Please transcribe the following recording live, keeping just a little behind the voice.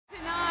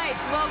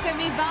que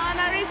mi van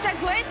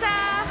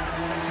Aristguieta.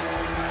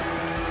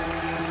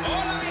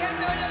 Hola, mi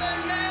gente bella de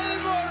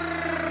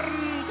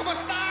Melbourne. ¿Cómo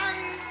están?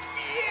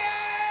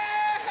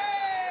 Yeah!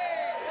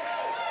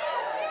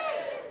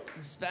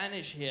 Some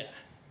Spanish here.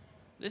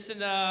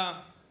 Listen,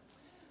 I've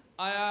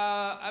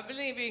been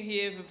living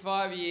here for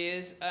 5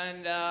 years,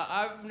 and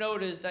I've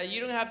noticed that you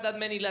don't have that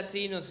many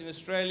Latinos in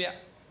Australia.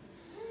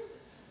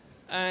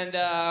 And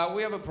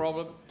we have a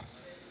problem.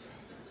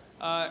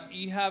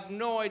 You have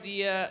no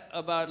idea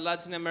about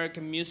Latin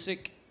American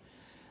music,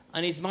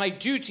 and it's my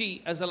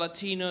duty as a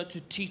Latino to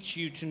teach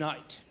you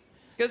tonight.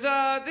 Because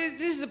this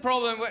is the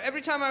problem, where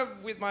every time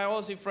I'm with my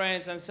Aussie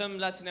friends and some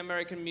Latin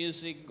American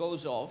music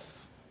goes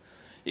off,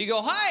 you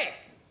go, "Hi,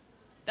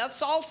 that's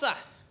salsa."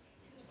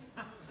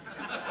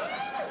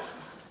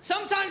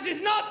 Sometimes it's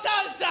not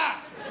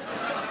salsa.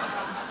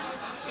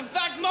 In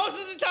fact, most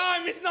of the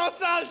time it's not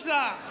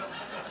salsa.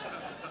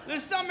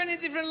 There's so many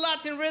different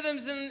Latin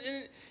rhythms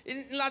in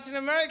Latin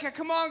America.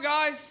 Come on,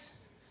 guys.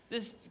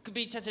 This could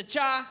be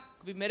cha-cha-cha,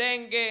 could be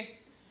merengue,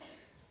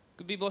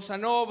 could be bossa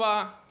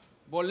nova,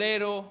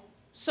 bolero,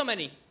 so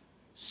many.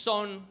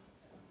 Son.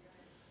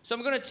 So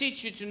I'm going to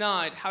teach you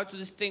tonight how to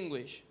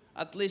distinguish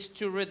at least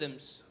two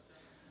rhythms.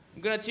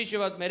 I'm going to teach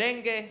you about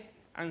merengue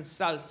and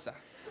salsa.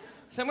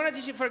 So I'm going to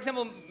teach you, for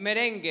example,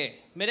 merengue.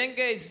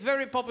 Merengue is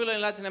very popular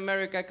in Latin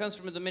America. It comes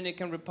from the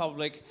Dominican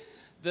Republic.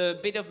 The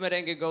beat of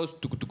merengue goes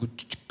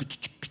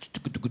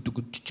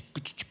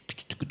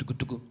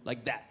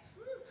like that.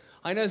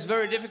 I know it's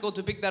very difficult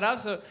to pick that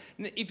up, so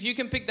if you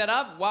can pick that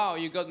up, wow,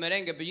 you got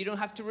merengue, but you don't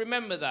have to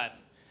remember that.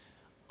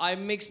 I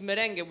mixed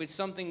merengue with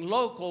something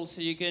local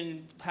so you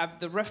can have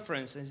the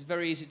reference, and it's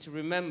very easy to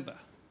remember.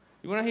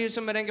 You want to hear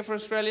some merengue for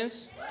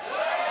Australians?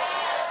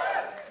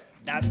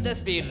 That's the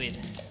spirit.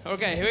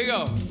 Okay, here we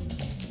go.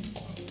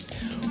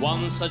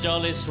 Once a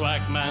jolly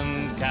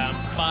swagman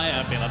camped by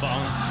a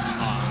billabong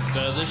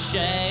under the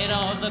shade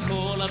of the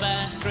cooler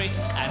bear tree,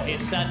 and he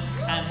sat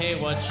and he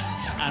watched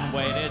and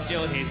waited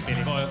till his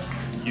billy boiled.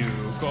 You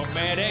go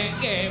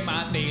merengue,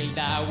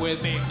 Matilda,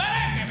 with me.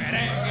 Merengue,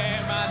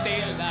 merengue,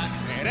 Matilda,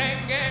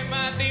 merengue,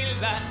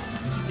 Matilda.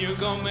 You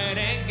go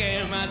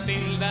merengue,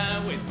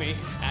 Matilda, with me.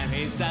 And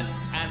he sat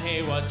and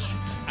he watched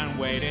and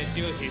waited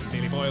till his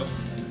billy boiled.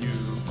 You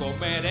go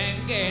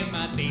merengue,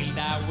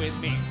 Matilda, with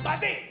me.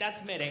 Mati,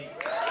 that's merengue.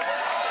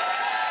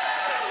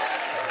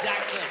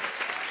 Exactly.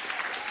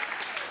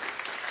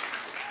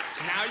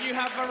 Now you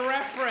have a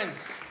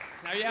reference.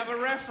 Now you have a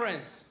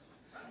reference.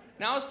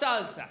 Now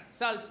salsa,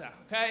 salsa,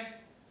 okay?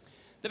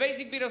 The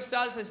basic beat of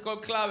salsa is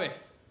called clave.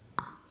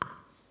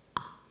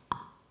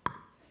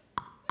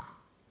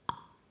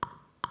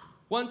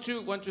 One,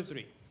 two, 1, 2,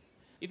 3.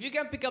 If you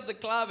can pick up the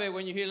clave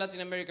when you hear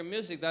Latin American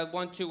music, that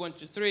 1, 2, 1,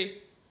 2,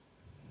 3,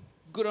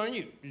 good on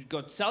you. You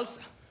got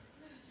salsa.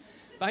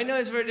 But I know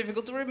it's very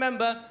difficult to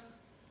remember.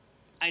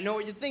 I know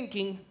what you're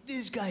thinking.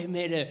 This guy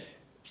made a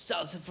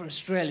salsa for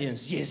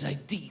Australians. Yes, I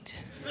did.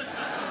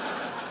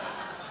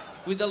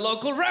 With a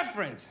local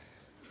reference.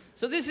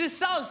 So this is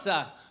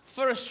salsa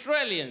for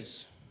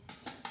Australians.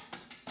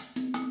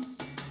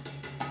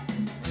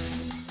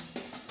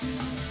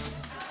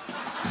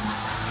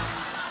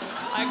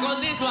 I call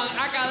this one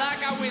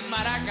acadaca with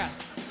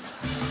maracas.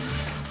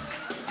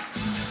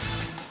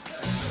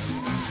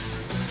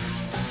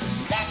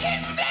 Back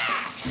in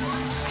black,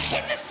 I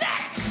hit the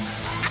sack.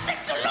 I've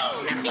been so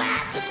long, I'm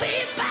glad to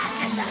be back.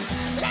 As I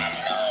let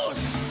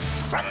loose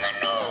from the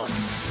news.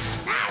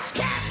 Now it's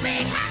kept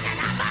me hanging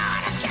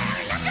about. I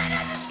can't look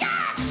at the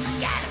sky.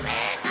 Get me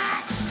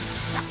high.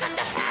 Look at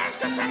the hands,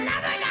 'cause I'm not